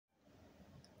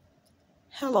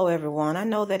Hello everyone. I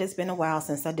know that it's been a while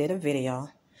since I did a video.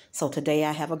 So today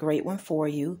I have a great one for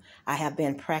you. I have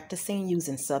been practicing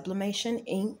using Sublimation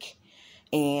ink,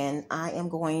 and I am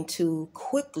going to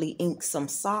quickly ink some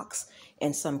socks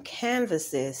and some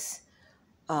canvases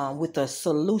with a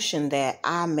solution that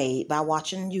I made by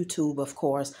watching YouTube, of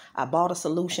course. I bought a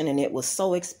solution and it was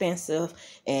so expensive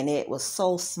and it was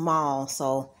so small,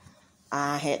 so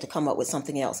I had to come up with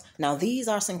something else. Now these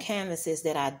are some canvases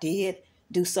that I did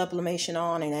do sublimation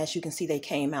on, and as you can see, they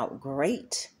came out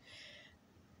great.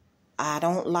 I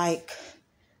don't like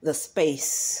the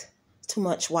space, too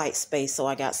much white space, so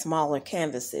I got smaller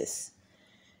canvases.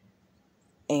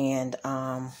 And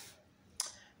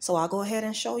so I'll go ahead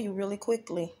and show you really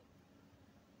quickly.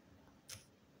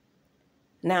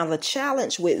 Now the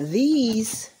challenge with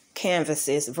these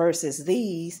canvases versus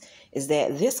these is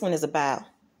that this one is about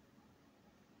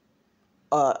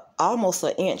almost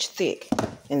an inch thick,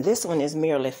 and this one is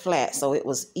merely flat, so it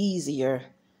was easier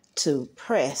to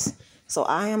press. So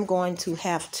I am going to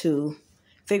have to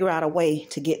figure out a way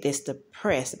to get this to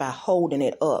press by holding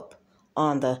it up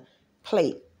on the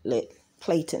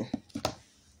plating.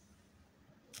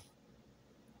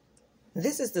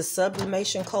 This is the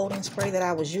sublimation coating spray that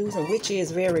I was using, which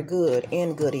is very good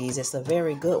in Goodies. It's a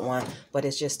very good one, but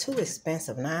it's just too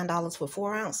expensive, $9 for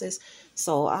 4 ounces.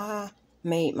 So I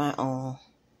made my own,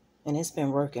 and it's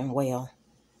been working well.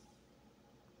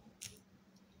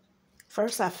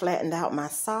 First, I flattened out my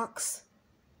socks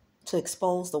to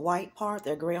expose the white part.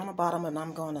 They're gray on the bottom, and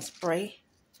I'm going to spray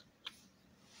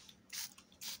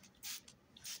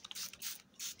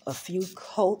a few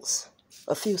coats,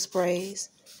 a few sprays.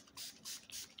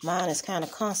 Mine is kind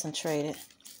of concentrated,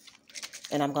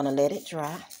 and I'm going to let it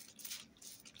dry.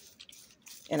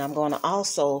 And I'm going to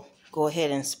also go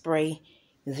ahead and spray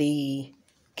the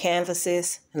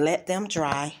canvases, let them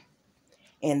dry.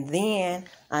 And then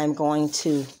I'm going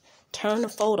to turn the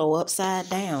photo upside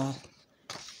down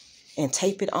and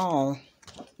tape it on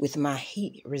with my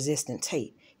heat resistant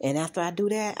tape. And after I do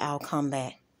that, I'll come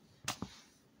back.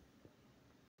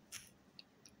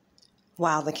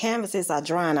 While the canvases are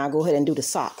drying, I'll go ahead and do the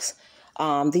socks.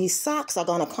 These socks are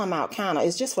going to come out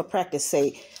it's just for practice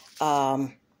sake.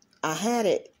 I had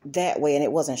it that way and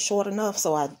it wasn't short enough,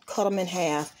 so I cut them in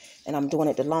half, and I'm doing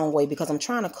it the long way because I'm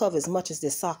trying to cover as much as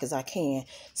this sock as I can.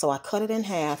 So I cut it in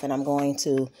half, and I'm going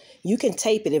to, you can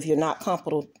tape it if you're not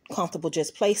comfortable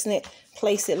just placing it.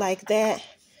 Place it like that,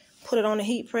 put it on the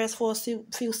heat press for a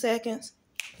few seconds,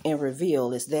 and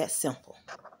reveal. It's that simple.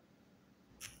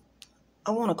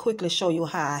 I want to quickly show you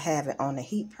how I have it on the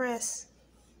heat press.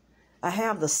 I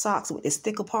have the socks with this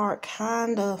thicker part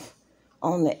kind of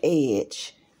on the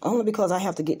edge, only because I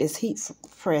have to get this heat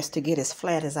press to get as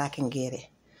flat as I can get it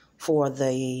for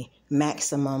the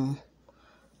maximum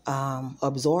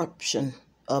absorption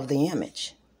of the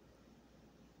image.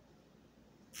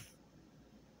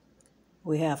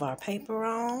 We have our paper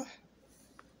on.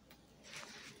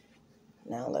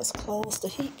 Now let's close the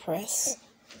heat press.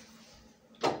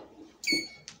 I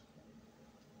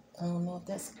don't know if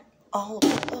that's all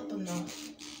up enough.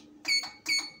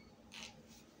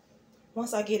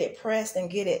 Once I get it pressed and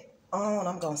get it on,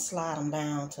 I'm going to slide them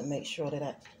down to make sure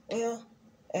that well,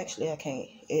 actually I can't.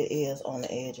 It is on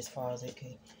the edge as far as it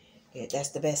can get. That's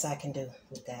the best I can do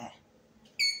with that.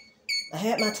 I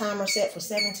had my timer set for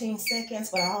 17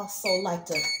 seconds, but I also like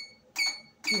to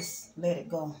just let it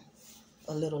go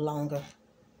a little longer.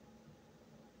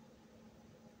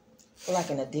 For like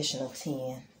an additional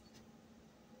 10.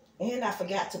 And I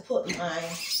forgot to put forgot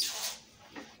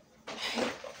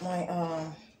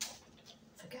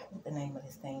what the name of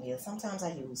this thing is. Sometimes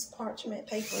I use parchment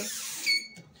paper.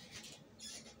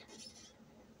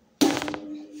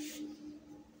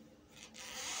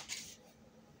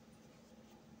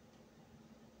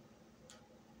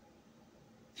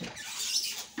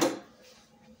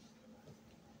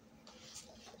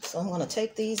 So I'm going to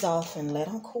take these off and let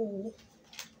them cool.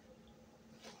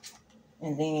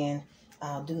 And then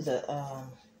I'll do the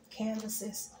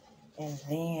canvases, and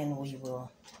then we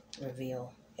will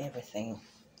reveal everything.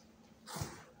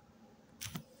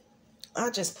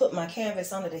 I just put my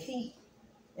canvas under the heat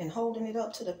and holding it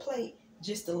up to the plate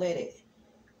just to let it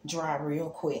dry real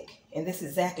quick. And this is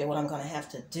exactly what I'm going to have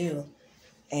to do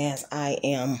as I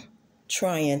am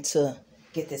trying to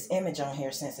get this image on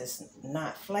here. Since it's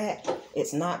not flat,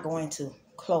 it's not going to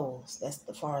close. That's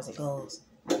as far as it goes.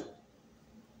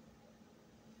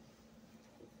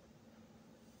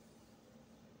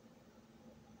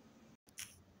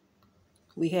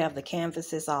 We have the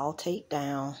canvases all taped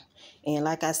down. And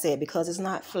like I said, because it's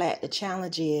not flat, the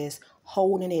challenge is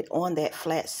holding it on that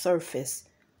flat surface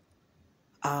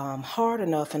hard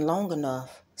enough and long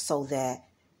enough so that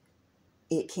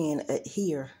it can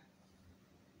adhere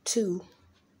to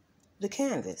the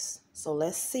canvas. So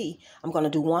let's see. I'm going to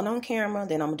do one on camera,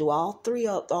 then I'm going to do all three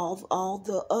of all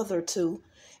the other two,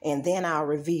 and then I'll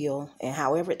reveal, and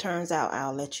however it turns out,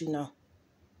 I'll let you know.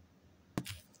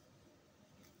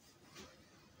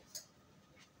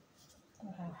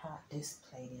 Look how hot this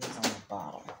plate is on the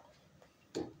bottom.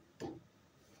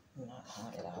 Not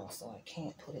hot at all, so I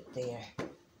can't put it there.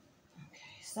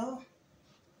 Okay, so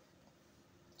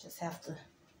just have to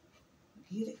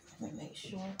get it. Let me make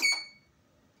sure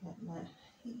got my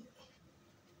heat.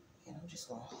 And I'm just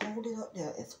going to hold it up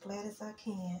there as flat as I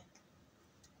can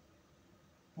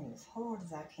and as hard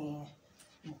as I can.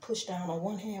 And push down on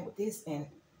one hand with this and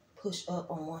push up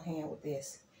on one hand with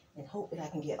this and hope that I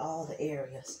can get all the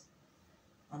areas.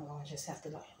 I'm going to just have to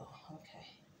like, oh, okay.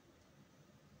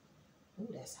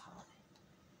 Ooh, that's hot.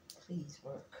 Please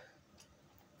work.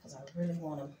 Because I really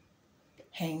want to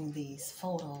hang these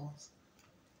photos.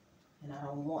 And I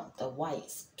don't want the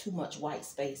whites, too much white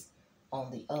space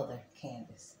on the other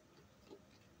canvas.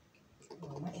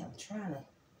 Oh, man, I'm trying to.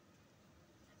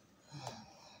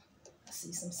 I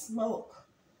see some smoke.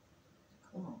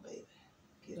 Come on, baby.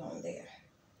 Get on there.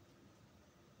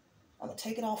 I'm going to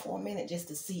take it off for a minute just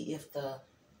to see if the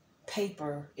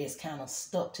paper is kind of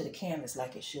stuck to the canvas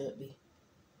like it should be.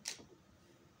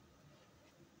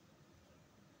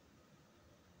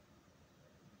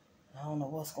 I don't know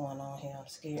what's going on here. I'm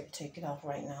scared to take it off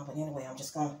right now. But anyway, I'm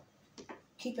just going to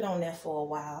keep it on there for a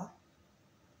while.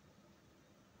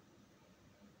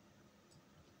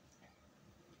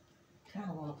 Kind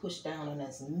of want to push down in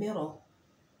this middle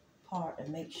part and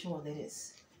make sure that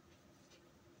it's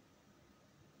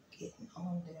getting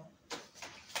on there.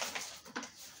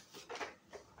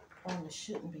 Probably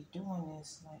shouldn't be doing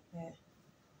this like that.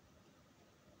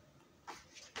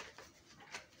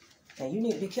 Now you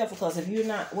need to be careful, because if you're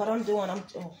not, what I'm doing, I'm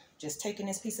just taking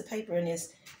this piece of paper and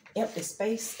this empty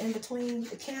space in between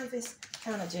the canvas,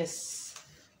 kind of just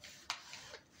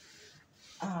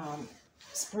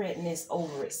spreading this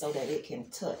over it so that it can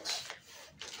touch.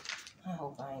 I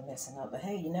hope I ain't messing up, but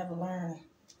hey, you never learn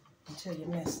until you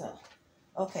mess up.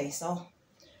 Okay, so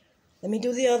let me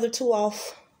do the other two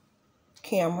off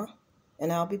camera,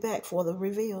 and I'll be back for the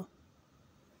reveal.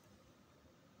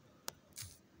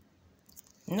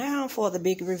 Now for the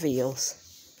big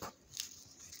reveals.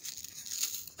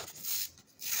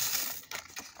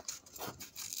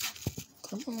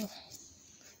 Come on.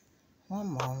 One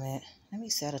moment. Let me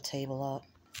set a table up.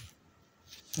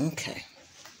 Okay.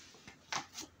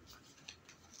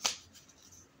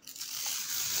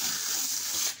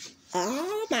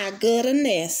 Oh my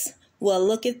goodness. Well,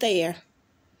 look at there.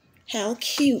 How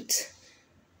cute.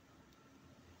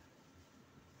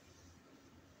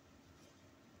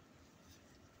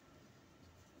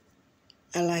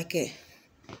 I like it.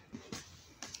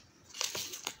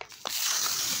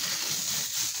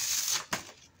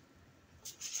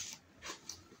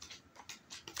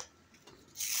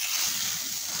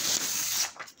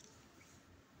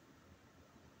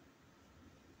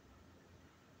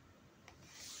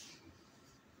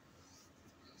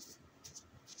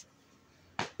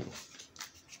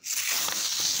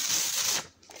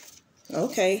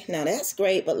 Okay, now that's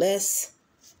great, but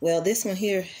well, this one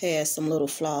here has some little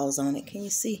flaws on it. Can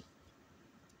you see?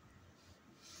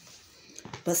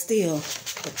 But still,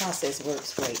 the process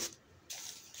works great.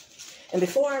 And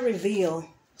before I reveal,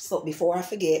 so before I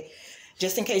forget,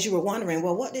 just in case you were wondering,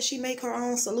 well, what did she make her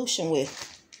own solution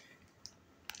with?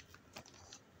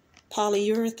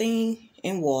 Polyurethane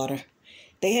and water.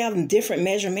 They have different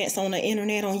measurements on the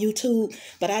internet, on YouTube,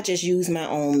 but I just use my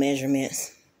own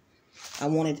measurements. I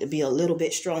wanted it to be a little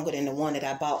bit stronger than the one that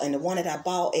I bought. And the one that I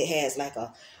bought, it has like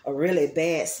a really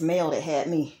bad smell that had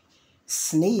me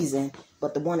sneezing.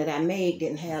 But the one that I made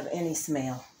didn't have any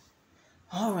smell.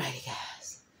 Alrighty,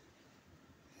 guys.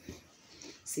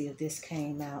 See if this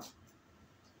came out.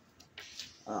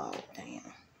 Oh, damn.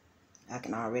 I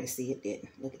can already see it didn't.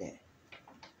 Look at that.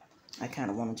 I kind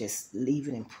of want to just leave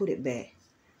it and put it back.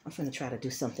 I'm going to try to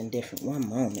do something different. One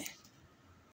moment.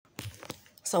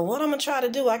 So what I'm going to try to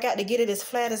do, I got to get it as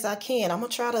flat as I can. I'm going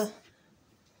to try to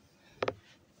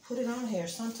put it on here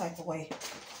some type of way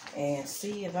and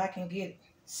see if I can get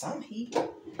some heat.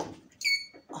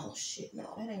 Oh, shit,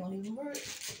 no, that ain't going to even work.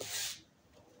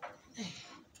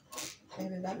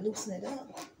 Maybe if I loosen it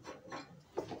up.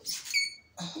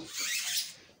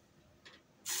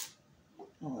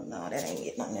 Oh, no, that ain't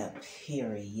getting on there,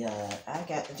 period. I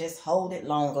got to just hold it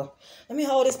longer. Let me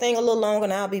hold this thing a little longer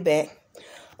and I'll be back.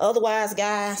 Otherwise,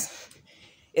 guys,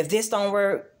 if this don't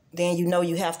work, then you know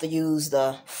you have to use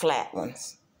the flat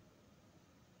ones.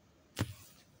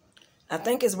 I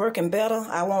think it's working better.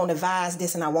 I won't advise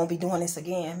this and I won't be doing this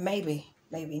again. Maybe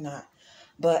not.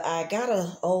 But I got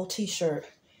an old t-shirt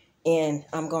and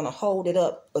I'm going to hold it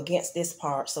up against this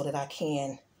part so that I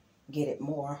can get it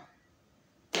more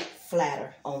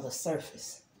flatter on the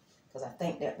surface. Because I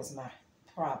think that was my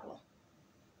problem.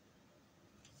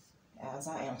 Guys,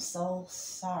 I am so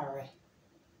sorry.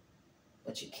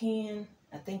 But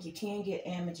I think you can get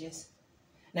images.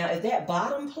 Now, if that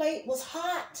bottom plate was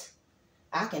hot,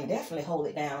 I can definitely hold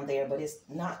it down there, but it's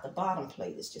not the bottom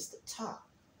plate, it's just the top.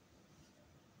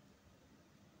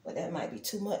 But that might be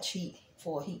too much heat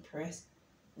for a heat press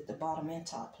with the bottom and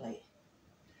top plate.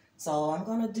 So I'm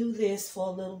going to do this for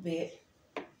a little bit,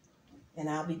 and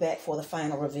I'll be back for the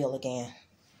final reveal again.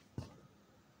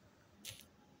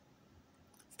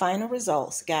 Final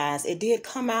results, guys. It did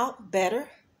come out better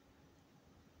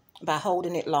by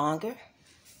holding it longer.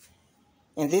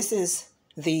 And this is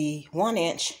the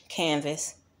 1-inch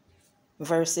canvas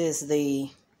versus the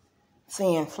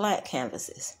thin flat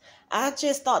canvases. I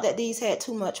just thought that these had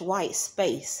too much white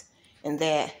space and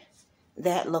that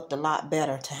looked a lot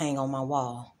better to hang on my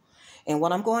wall. And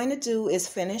what I'm going to do is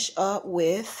finish up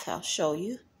with, I'll show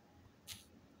you.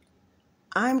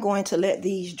 I'm going to let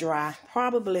these dry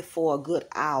probably for a good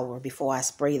hour before I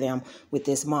spray them with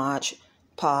this Mod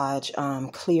Podge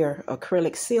clear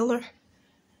acrylic sealer.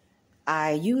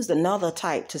 I used another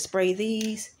type to spray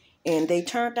these and they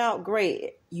turned out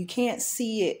great. You can't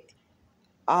see it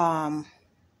from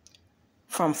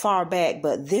far back,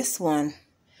 but this one,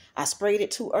 I sprayed it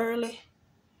too early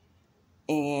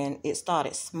and it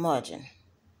started smudging.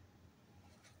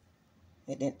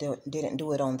 It didn't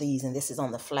do it on these, and this is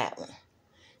on the flat one.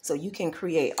 So you can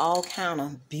create all kind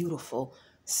of beautiful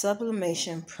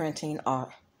sublimation printing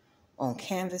art on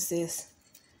canvases,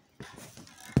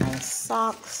 on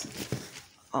socks,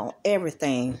 on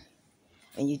everything.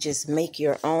 And you just make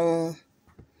your own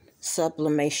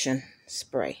sublimation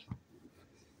spray.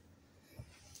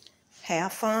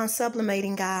 Have fun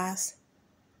sublimating, guys.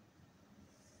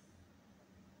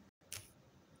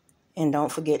 And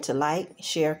don't forget to like,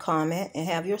 share, comment, and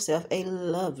have yourself a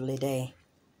lovely day.